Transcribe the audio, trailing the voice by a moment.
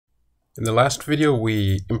In the last video,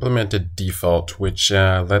 we implemented default, which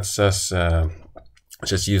lets us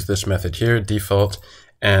just use this method here, default,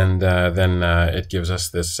 and then it gives us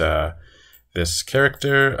this this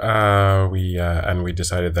character. And we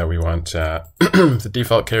decided that we want the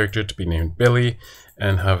default character to be named Billy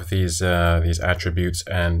and have these attributes,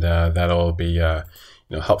 and that'll be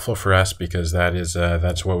helpful for us because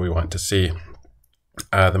that's what we want to see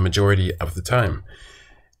the majority of the time.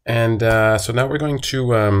 And so now we're going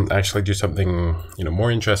to actually do something more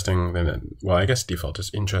interesting than, well, I guess default is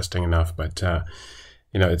interesting enough, but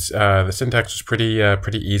it's the syntax is pretty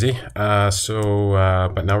easy.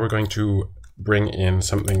 But now we're going to bring in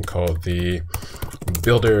something called the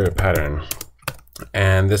builder pattern,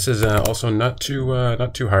 and this is also not too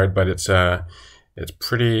hard, but it's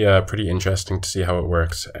pretty interesting to see how it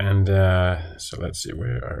works. And so let's see,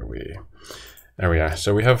 where are we? There we are.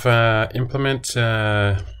 So we have implement.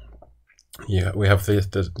 We have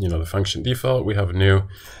the function default. We have new.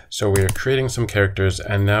 So we are creating some characters,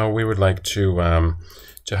 and now we would like to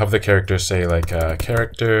have the character say like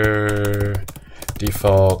character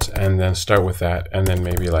default, and then start with that, and then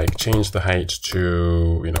maybe like change the height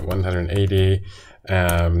to 180.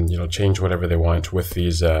 Change whatever they want with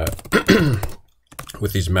these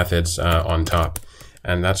with these methods on top,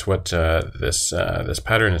 and that's what this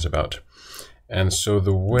pattern is about. And so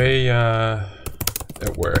the way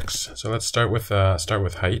it works, so let's start with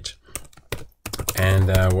height, and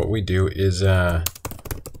what we do is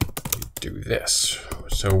do this.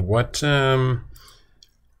 So what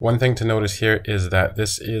one thing to notice here is that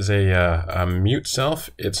this is a mute self.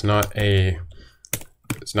 It's not a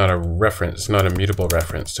reference. It's not a mutable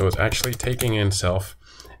reference. So it's actually taking in self,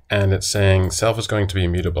 and it's saying self is going to be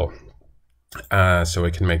mutable. So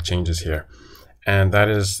we can make changes here. And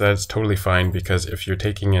that's totally fine, because if you're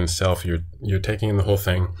taking in self, you're taking in the whole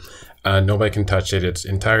thing. Nobody can touch it. It's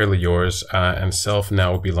entirely yours. And self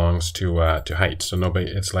now belongs to height. So nobody.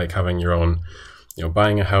 It's like having your own,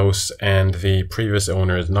 buying a house, and the previous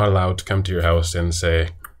owner is not allowed to come to your house and say,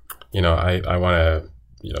 I want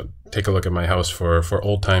to, take a look at my house for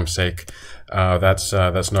old time's sake. That's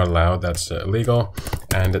not allowed. That's illegal,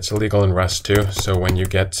 and it's illegal in Rust too. So when you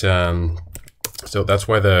get so that's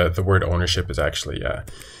why the word ownership is actually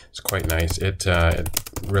it's quite nice. It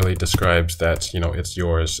really describes that it's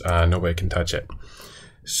yours. Nobody can touch it.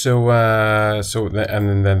 And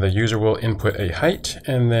then the user will input a height,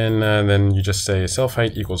 and then you just say self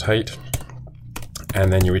height equals height,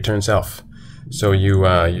 and then you return self. So you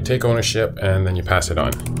take ownership, and then you pass it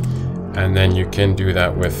on, and then you can do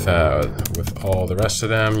that with all the rest of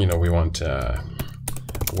them. We want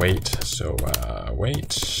weight, so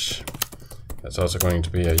weight. That's also going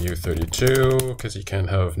to be a U32, because you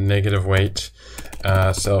can't have negative weight.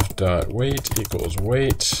 Self.weight equals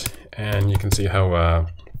weight, and you can see how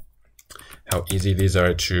easy these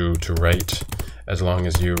are to write, as long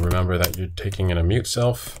as you remember that you're taking in a mute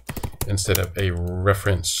self instead of a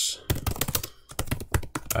reference,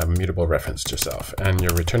 a mutable reference to self, and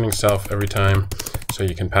you're returning self every time, so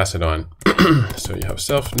you can pass it on. So you have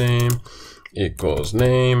self name equals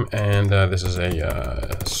name, and this is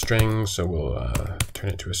a string, so we'll turn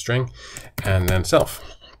it to a string, and then self.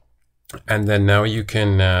 And then now you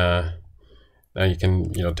can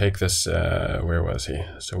take this, where was he?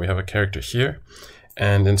 So we have a character here,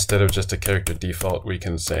 and instead of just a character default, we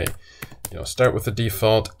can say start with the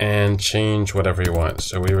default and change whatever you want.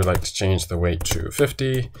 So we would like to change the weight to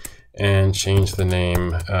 50, and change the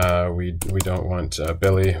name. We don't want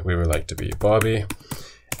Billy, we would like to be Bobby.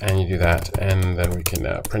 And you do that, and then we can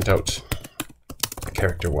print out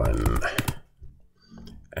character 1,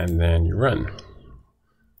 and then you run,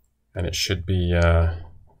 and it should be there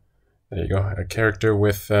you go, a character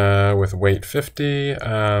with weight 50.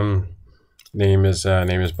 Name is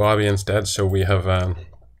Bobby instead. So we have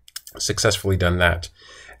successfully done that.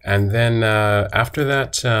 And then after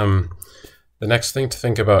that, the next thing to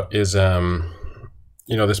think about is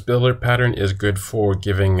this builder pattern is good for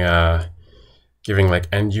giving like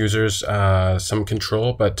end users some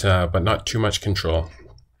control, but not too much control.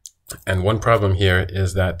 And one problem here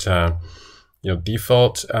is that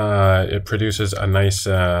default it produces a nice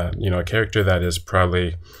a character that is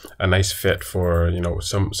probably a nice fit for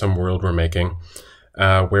some world we're making,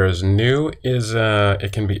 whereas new is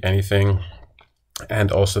it can be anything,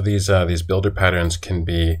 and also these builder patterns can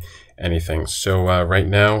be anything. So right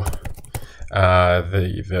now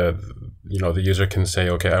the user can say,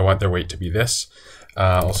 okay, I want their weight to be this.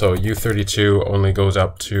 Also, U32 only goes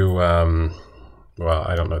up to, well,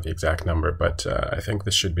 I don't know the exact number, but I think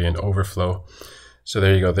this should be an overflow. So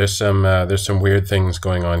there you go. There's some weird things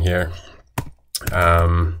going on here.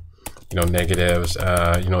 negatives.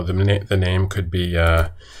 The name could be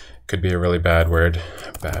a really bad word,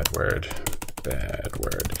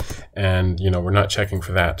 and we're not checking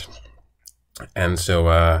for that. And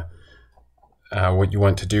so what you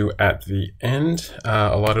want to do at the end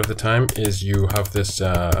a lot of the time is you have this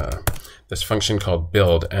this function called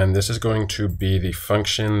build, and this is going to be the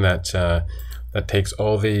function that that takes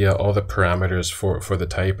all the parameters for the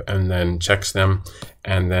type and then checks them,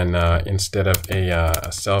 and then instead of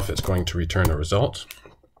a self, it's going to return a result,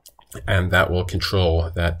 and that will control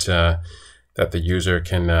that that the user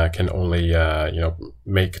can only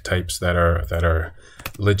make types that are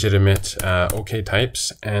legitimate OK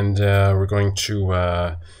types. And we're going to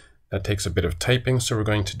that takes a bit of typing, so we're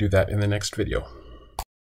going to do that in the next video.